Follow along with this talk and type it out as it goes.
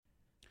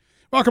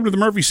Welcome to the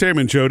Murphy, Sam,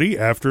 and Jody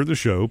After the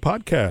Show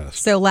podcast.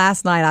 So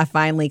last night I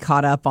finally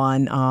caught up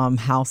on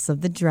House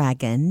of the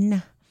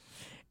Dragon.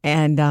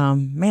 And,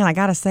 man, I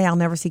got to say, I'll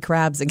never see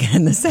crabs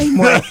again the same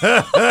way.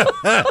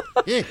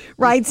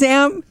 Right,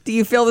 Sam? Do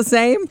you feel the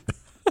same?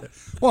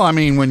 Well, I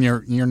mean, when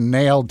you're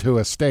nailed to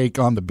a stake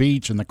on the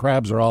beach and the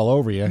crabs are all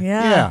over you,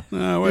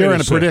 you're in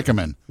a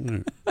predicament.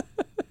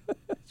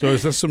 So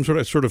is this some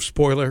sort of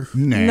spoiler?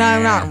 Nah.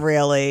 No, not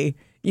really.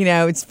 You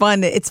know, it's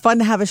fun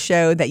to have a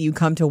show that you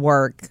come to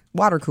work,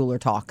 water cooler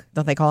talk,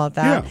 don't they call it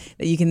that? Yeah.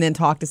 That you can then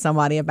talk to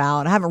somebody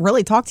about. I haven't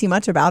really talked too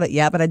much about it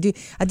yet, but I do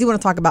want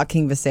to talk about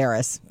King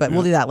Viserys, but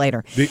we'll do that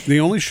later. The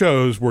only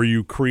shows where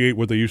you create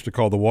what they used to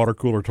call the water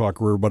cooler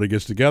talk, where everybody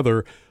gets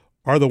together,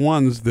 are the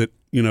ones that,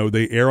 you know,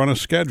 they air on a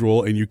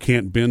schedule and you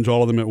can't binge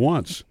all of them at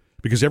once.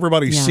 Because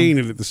everybody's seeing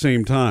it at the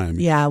same time.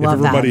 Yeah, I love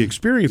that. If everybody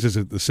experiences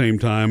it at the same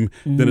time,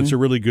 then it's a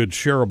really good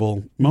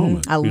shareable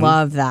moment. I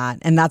love that.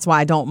 And that's why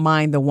I don't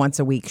mind the once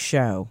a week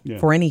show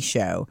for any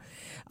show.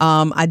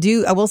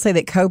 I will say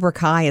that Cobra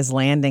Kai is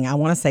landing, I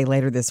want to say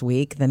later this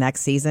week, the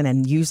next season.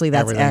 And usually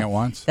that's everything at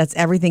once. That's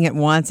everything at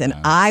once. And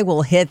I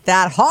will hit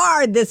that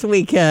hard this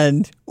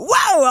weekend.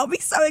 Whoa, I'll be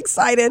so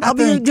excited. I'll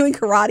be doing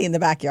karate in the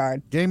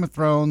backyard. Game of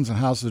Thrones and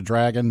House of the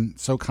Dragon,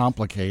 so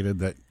complicated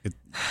that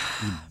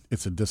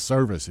it's a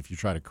disservice if you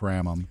try to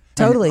cram them.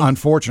 Totally. And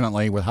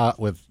unfortunately,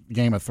 with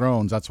Game of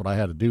Thrones, that's what I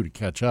had to do to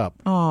catch up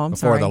before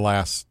before the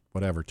last,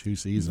 2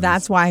 seasons.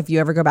 That's why if you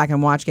ever go back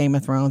and watch Game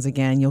of Thrones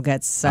again, you'll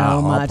get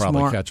I'll much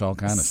probably more. catch all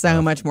kind of so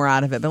stuff. much more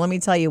out of it. But let me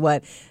tell you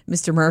what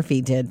Mr.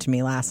 Murphy did to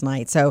me last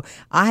night. So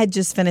I had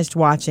just finished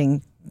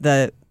watching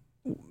the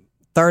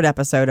 3rd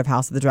episode of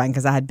House of the Dragon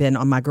because I had been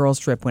on my girls'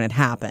 trip when it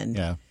happened.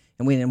 Yeah.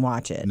 And we didn't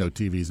watch it. No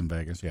TVs in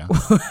Vegas, yeah.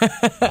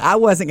 I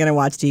wasn't going to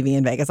watch TV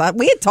in Vegas.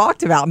 We had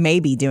talked about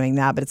maybe doing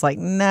that, but it's like,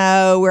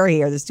 no, we're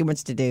here. There's too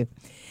much to do.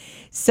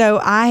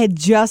 So I had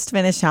just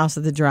finished House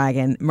of the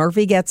Dragon.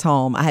 Murphy gets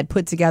home. I had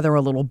put together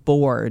a little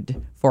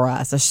board for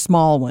us, a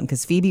small one,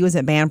 because Phoebe was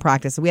at band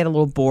practice. So we had a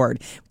little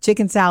board,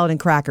 chicken salad and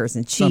crackers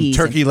and cheese.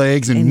 Some turkey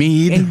legs and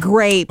mead. And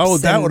grapes. Oh,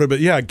 that would have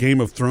been,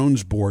 Game of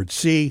Thrones board.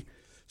 See?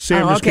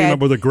 Sam just came up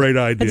with a great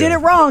idea. I did it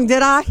wrong,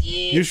 did I?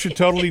 You should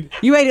totally...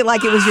 You made it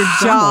like it was your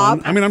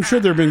job. I mean, I'm sure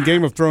there have been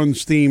Game of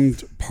Thrones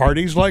themed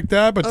parties like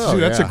that, but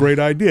that's a great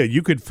idea.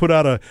 You could put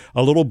out a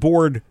little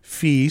board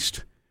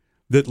feast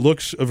that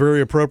looks very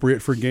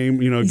appropriate for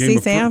Game of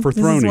Sam, for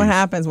this Thronies. is what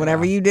happens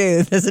whenever you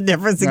do. There's a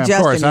different suggestion.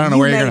 Of course, I don't know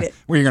where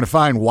you're going to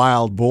find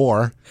wild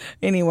boar.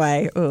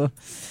 Anyway,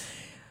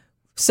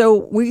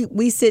 so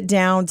we sit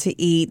down to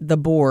eat the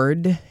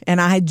board, and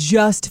I had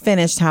just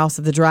finished House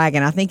of the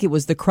Dragon. I think it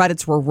was the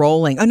credits were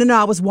rolling. Oh, no,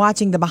 I was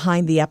watching the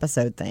behind the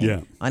episode thing.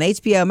 Yeah. On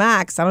HBO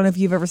Max. I don't know if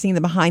you've ever seen the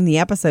behind the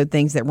episode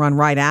things that run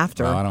right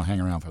after. No, I don't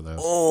hang around for those.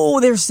 Oh,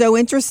 they're so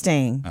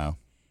interesting. Oh.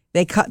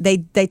 They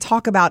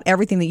talk about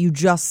everything that you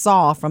just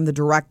saw from the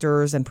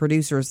directors and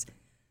producers'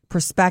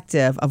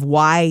 perspective of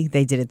why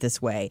they did it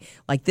this way.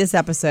 Like this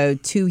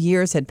episode, 2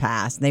 years had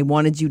passed, and they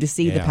wanted you to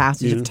see the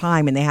passage of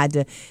time, and they had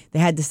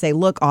to say,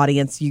 "Look,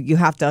 audience, you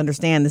have to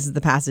understand this is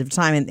the passage of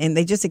time," and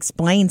they just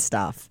explain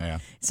stuff. Yeah.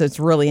 So it's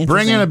really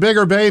interesting. Bring in a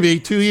bigger baby.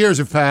 2 years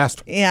have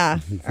passed. Yeah,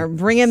 or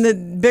bring in the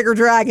bigger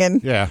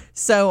dragon. Yeah.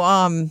 So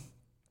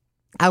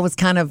I was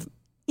kind of.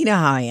 You know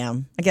how I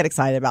am. I get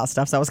excited about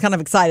stuff. So I was kind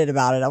of excited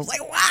about it. I was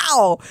like,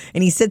 wow.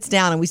 And he sits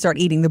down and we start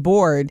eating the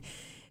board.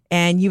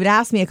 And you would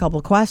ask me a couple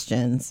of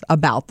questions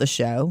about the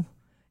show.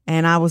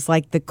 And I was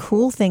like, the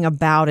cool thing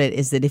about it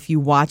is that if you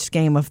watch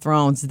Game of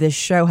Thrones, this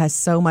show has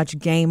so much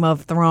Game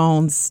of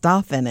Thrones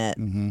stuff in it.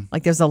 Mm-hmm.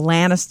 Like there's a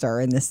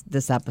Lannister in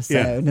this episode.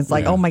 Yeah. And it's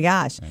like, oh my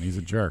gosh. And he's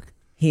a jerk.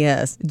 He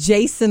is.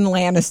 Jason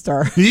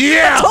Lannister.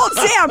 Yeah. I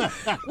told Sam.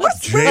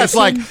 That's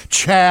like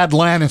Chad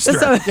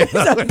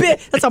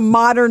Lannister. That's a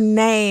modern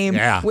name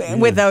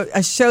with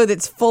a show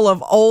that's full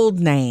of old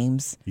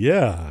names.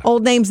 Yeah.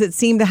 Old names that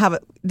seem to have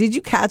did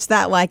you catch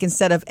that? Like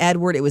instead of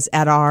Edward, it was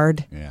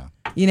Eddard. Yeah.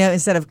 You know,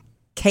 instead of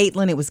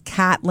Caitlin, it was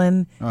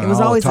Catelyn. It was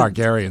all always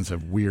Targaryens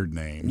have weird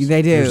names.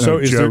 They do. There's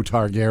no Joe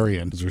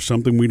Targaryen. Is there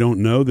something we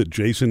don't know that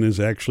Jason is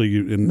actually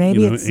in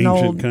Maybe it's ancient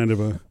an old, kind of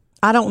a...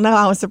 I don't know.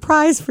 I was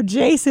surprised for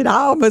Jason. I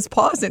almost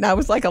paused it and I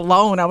was like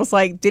alone. I was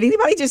like, did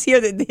anybody just hear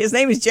that his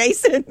name is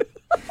Jason?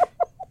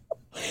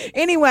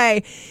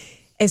 Anyway,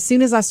 as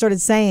soon as I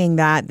started saying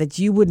that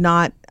you would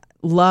not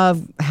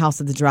love House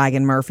of the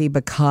Dragon, Murphy,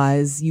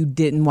 because you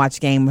didn't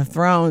watch Game of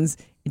Thrones,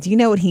 do you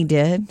know what he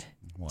did?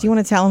 What? Do you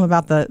want to tell him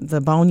about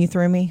the bone you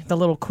threw me? The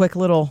little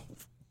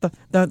the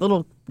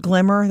little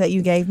glimmer that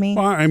you gave me?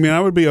 Well, I mean, I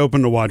would be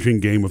open to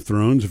watching Game of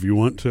Thrones if you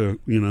want to,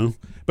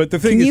 But the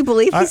thing is, can you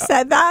believe he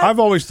said that? I've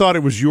always thought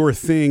it was your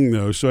thing,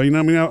 though. So, I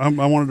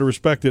wanted to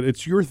respect it.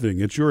 It's your thing.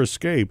 It's your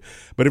escape.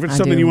 But if it's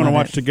something you want to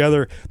watch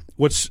together,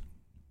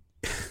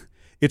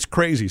 it's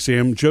crazy,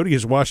 Sam. Jody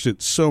has watched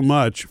it so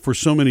much for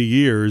so many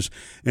years,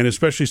 and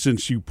especially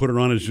since you put it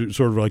on as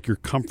sort of like your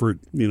comfort,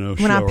 show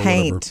when I or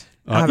paint.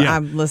 whatever.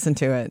 I've listened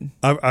to it.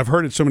 I've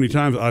heard it so many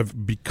times.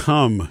 I've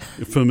become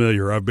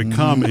familiar. I've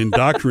become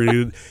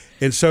indoctrinated.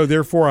 And so,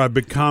 therefore, I've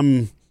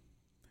become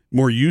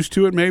more used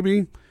to it,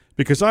 maybe.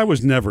 because I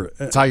was never.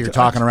 That's how you're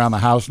talking around the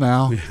house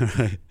now.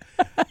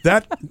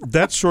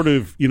 that sort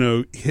of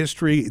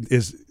history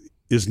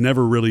is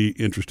never really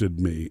interested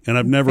me, and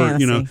I've never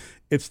Fantasy.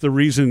 It's the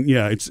reason.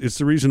 Yeah, it's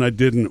the reason I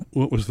didn't.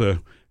 What was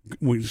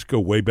we just go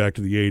way back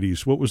to the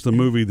 80s. What was the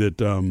movie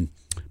that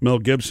Mel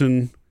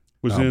Gibson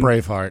was in?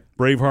 Braveheart.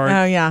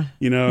 Braveheart. Oh yeah,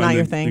 not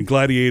your thing. The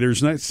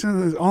Gladiators,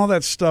 and all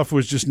that stuff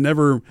was just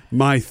never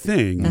my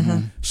thing. Uh-huh.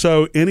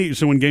 So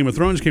when Game of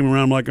Thrones came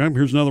around, I'm like,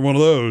 here's another one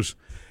of those.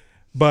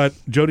 But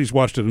Jody's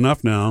watched it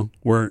enough now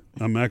where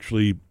I'm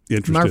actually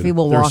interested. Murphy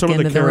will walk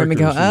into the room and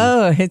go,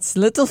 "Oh, it's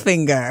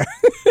Littlefinger,"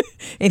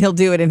 and he'll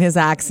do it in his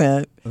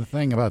accent. The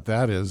thing about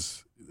that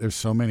is, there's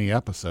so many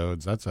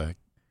episodes. That's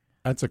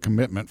a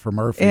commitment for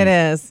Murphy. It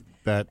is.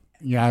 That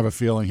I have a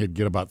feeling he'd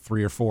get about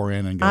 3 or 4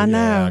 in and go. I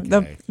know. Yeah,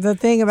 okay. The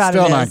thing about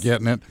Still it is, not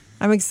getting it.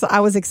 I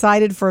was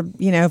excited for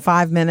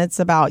 5 minutes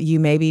about you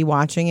maybe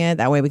watching it.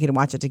 That way we could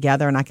watch it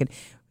together, and I could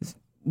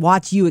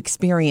watch you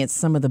experience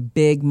some of the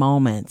big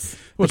moments.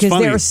 What's because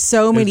funny there are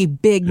so many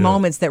big yeah.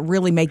 moments that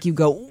really make you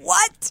go,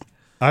 "What?"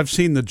 I've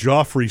seen the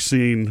Joffrey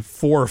scene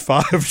 4 or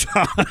 5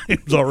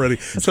 times already.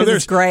 So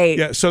it's great.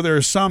 Yeah, so there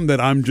are some that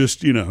I'm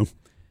just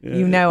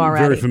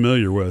already very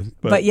familiar with.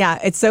 But yeah,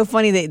 it's so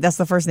funny that's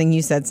the first thing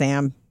you said,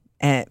 Sam,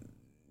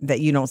 that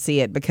you don't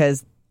see it,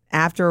 because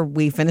after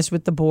we finished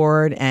with the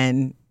board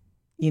and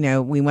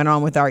we went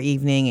on with our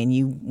evening and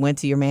you went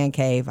to your man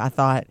cave, I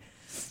thought,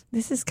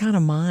 this is kind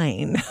of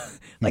mine.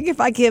 Like,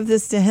 if I give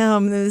this to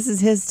him, then this is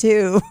his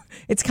too.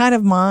 It's kind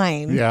of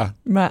mine. Yeah.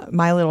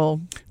 My little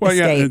well,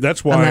 escape yeah,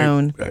 that's why.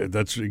 alone.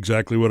 That's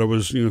exactly what I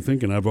was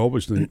thinking. I've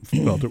always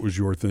felt it was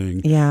your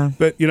thing. Yeah.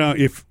 But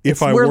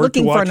if I we're were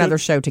looking to watch for another it,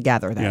 show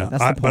together, though. yeah,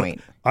 That's the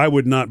point. I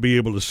would not be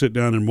able to sit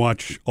down and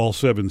watch all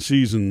 7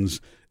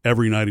 seasons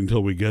every night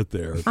until we get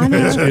there. I know.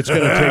 It's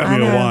going to take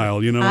me a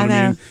while. You know what I mean?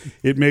 know.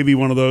 It may be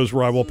one of those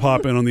where I will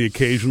pop in on the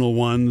occasional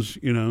ones.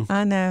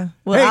 I know.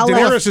 Hey, I'll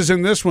Daenerys is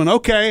in this one.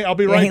 Okay, I'll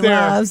be right he there.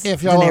 loves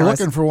If y'all are Daenerys.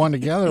 looking for one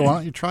together, why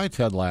don't you try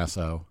Ted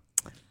Lasso?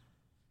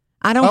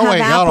 I don't Oh, have wait,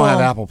 Apple. y'all don't have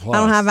Apple Plus. I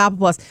don't have Apple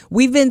Plus.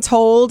 We've been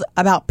told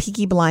about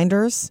Peaky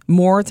Blinders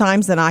more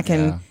times than I can,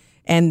 Yeah.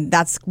 and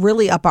that's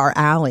really up our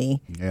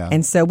alley. Yeah.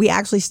 And so we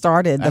actually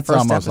started That's the first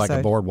almost episode. like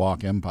a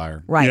Boardwalk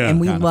Empire. Right, Yeah. and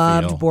we Kinda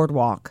loved feel.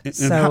 Boardwalk. And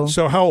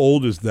So how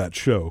old is that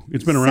show?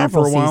 It's been around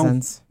several for a while.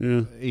 seasons.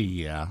 Yeah.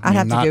 Yeah. I'd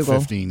have to not Google.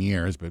 15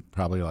 years, but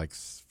probably like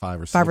 5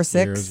 or 6 5 or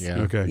 6? years.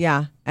 Yeah. Okay.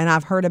 Yeah, and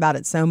I've heard about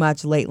it so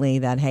much lately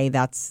that, hey,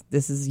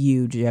 this is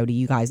you, Jody.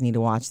 You guys need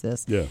to watch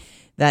this. Yeah.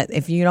 That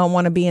if you don't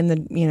want to be in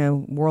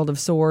the world of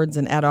swords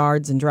and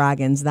Eddards and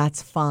dragons,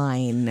 that's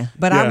fine.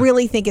 But I Yeah.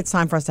 really think it's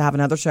time for us to have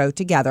another show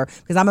together,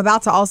 because I'm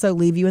about to also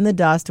leave you in the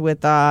dust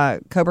with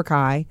Cobra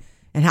Kai,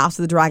 and House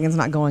of the Dragon's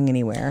not going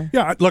anywhere.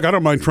 Yeah, look, I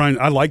don't mind trying.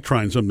 I like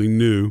trying something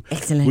new.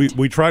 Excellent.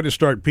 We tried to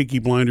start Peaky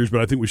Blinders,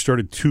 but I think we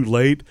started too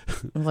late.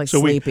 I'm like so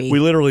sleepy. we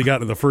literally got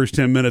to the first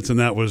 10 minutes, and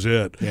that was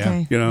it.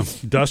 Yeah. Okay.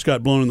 Dust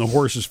got blown in the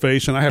horse's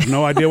face, and I have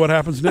no idea what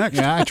happens next.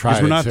 Yeah, I 'Cause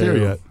tried we're it not too, there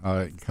yet.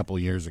 a couple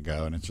of years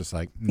ago, and it's just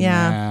like,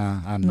 Yeah.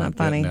 nah, I'm Not not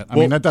funny. getting it. I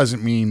mean, that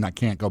doesn't mean I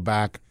can't go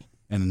back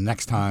and the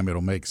next time it'll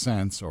make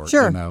sense, or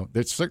Sure.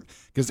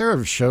 because there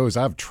are shows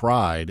I've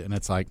tried, and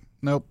it's like,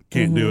 nope,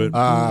 Can't do it.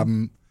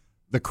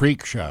 the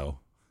Creek Show.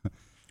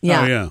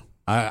 Yeah. Oh, yeah.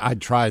 I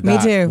tried Me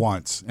that too.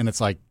 once, and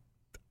it's like,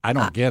 I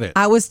don't get it.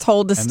 I was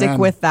told to And stick then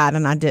with that,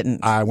 and I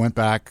didn't. I went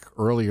back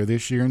earlier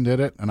this year and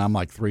did it, and I'm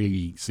like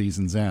 3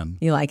 seasons in.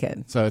 You like it?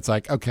 So it's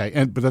like,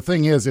 okay. But the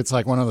thing is, it's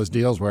like one of those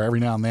deals where every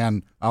now and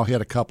then I'll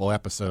hit a couple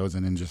episodes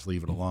and then just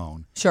leave it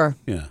alone. Sure.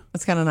 Yeah.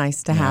 It's kind of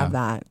nice to have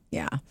that.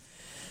 Yeah.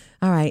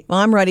 All right. Well,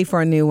 I'm ready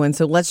for a new one.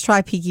 So let's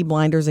try Peaky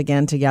Blinders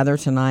again together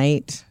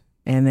tonight.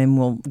 And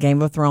then Game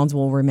of Thrones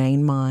will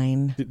remain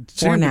mine for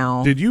Sam,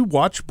 now. Did you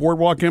watch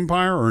Boardwalk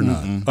Empire or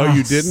not? Oh,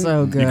 you didn't?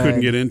 so You couldn't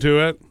good. get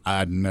into it?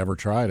 I'd never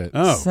tried it.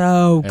 Oh.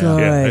 So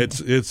good.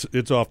 Yeah,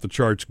 it's off the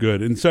charts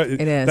good. And so It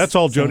is. that's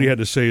all Jody Same. had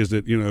to say is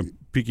that,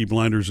 Peaky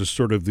Blinders is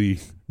sort of the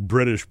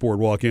British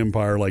Boardwalk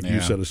Empire, like you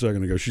Yeah. said a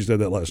second ago. She said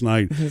that last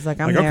night. He's like,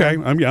 I'm okay, there.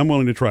 Mm. I'm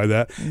willing to try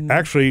that.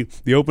 Actually,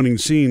 the opening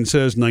scene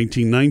says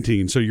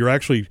 1919, so you're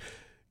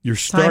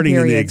starting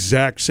in the period.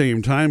 exact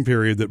same time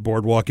period that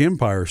Boardwalk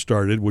Empire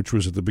started, which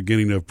was at the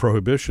beginning of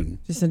Prohibition.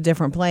 Just a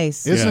different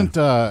place. Isn't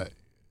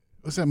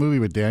what's that movie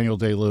with Daniel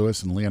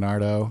Day-Lewis and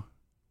Leonardo?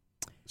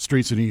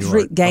 Streets of New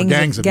York.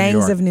 Gangs Or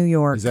Gangs of New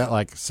York. Is that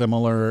like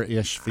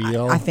similar-ish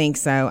feel? I think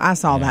so. I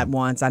saw that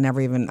once. I never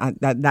even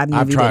that movie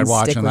I've tried didn't stick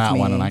watching with that me.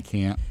 one and I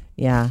can't.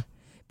 Yeah.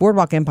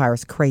 Boardwalk Empire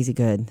is crazy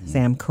good,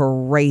 Sam.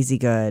 Crazy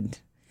good.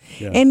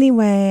 Yeah.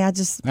 Anyway, I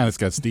just And it's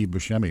got Steve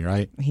Buscemi,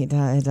 right? it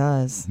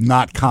does.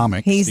 Not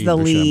comic. He's Steve the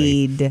Buscemi.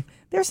 lead.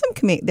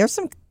 There's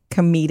some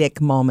comedic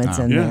moments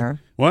in Yeah.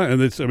 there. Well,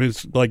 and it's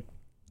like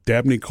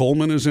Dabney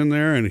Coleman is in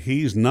there, and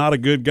he's not a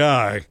good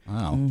guy.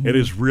 Wow. Mm-hmm. It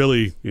is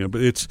really,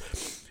 but it's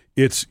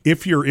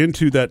if you're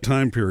into that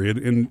time period,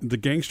 and the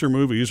gangster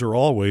movies are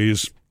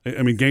always,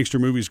 gangster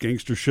movies,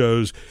 gangster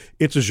shows,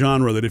 it's a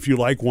genre that if you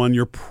like one,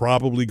 you're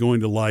probably going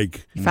to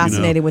like.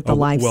 Fascinated with the well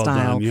lifestyle.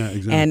 done. Yeah,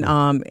 exactly.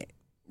 And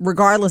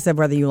regardless of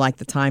whether you like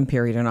the time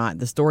period or not,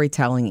 the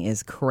storytelling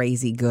is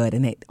crazy good,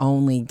 and it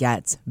only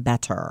gets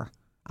better.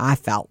 I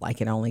felt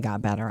like it only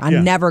got better. I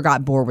never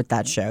got bored with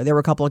that show. There were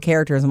a couple of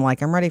characters I'm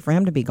like, I'm ready for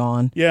him to be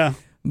gone. Yeah.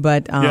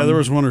 But there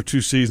was 1 or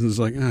 2 seasons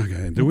like,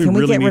 okay, do we can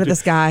we really get rid of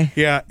this guy?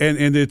 Yeah,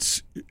 and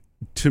it's,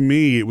 to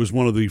me, it was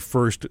one of the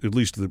first, at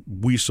least that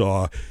we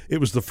saw, it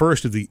was the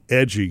first of the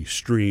edgy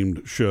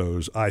streamed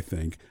shows, I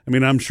think. I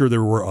mean, I'm sure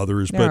there were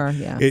others, but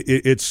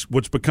it's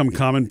what's become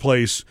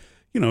commonplace,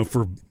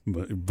 for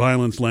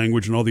violence,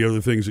 language, and all the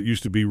other things that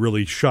used to be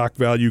really shock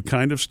value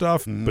kind of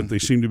stuff, but they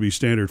seem to be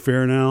standard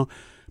fare now.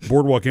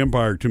 Boardwalk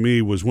Empire, to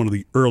me, was one of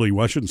the early,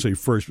 well, I shouldn't say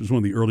first, it was one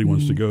of the early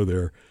ones to go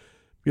there.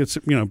 It's,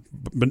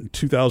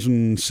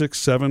 2006,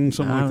 7,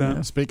 something like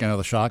that. Speaking of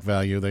the shock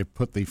value, they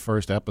put the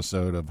first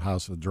episode of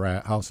House of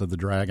the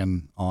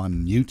Dragon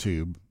on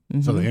YouTube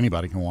so that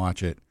anybody can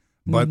watch it.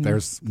 But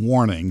there's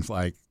warnings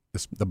like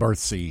the birth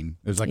scene.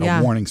 There's like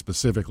a warning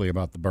specifically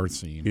about the birth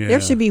scene. Yeah.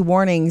 There should be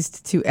warnings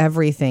to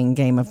everything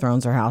Game of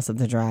Thrones or House of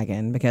the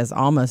Dragon, because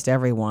almost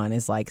everyone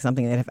is like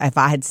something that if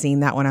I had seen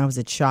that when I was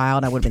a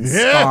child, I would have been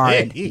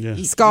scarred.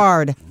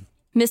 Scarred.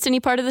 Missed any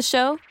part of the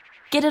show?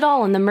 Get it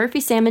all on the Murphy,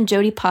 Sam, and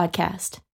Jody podcast.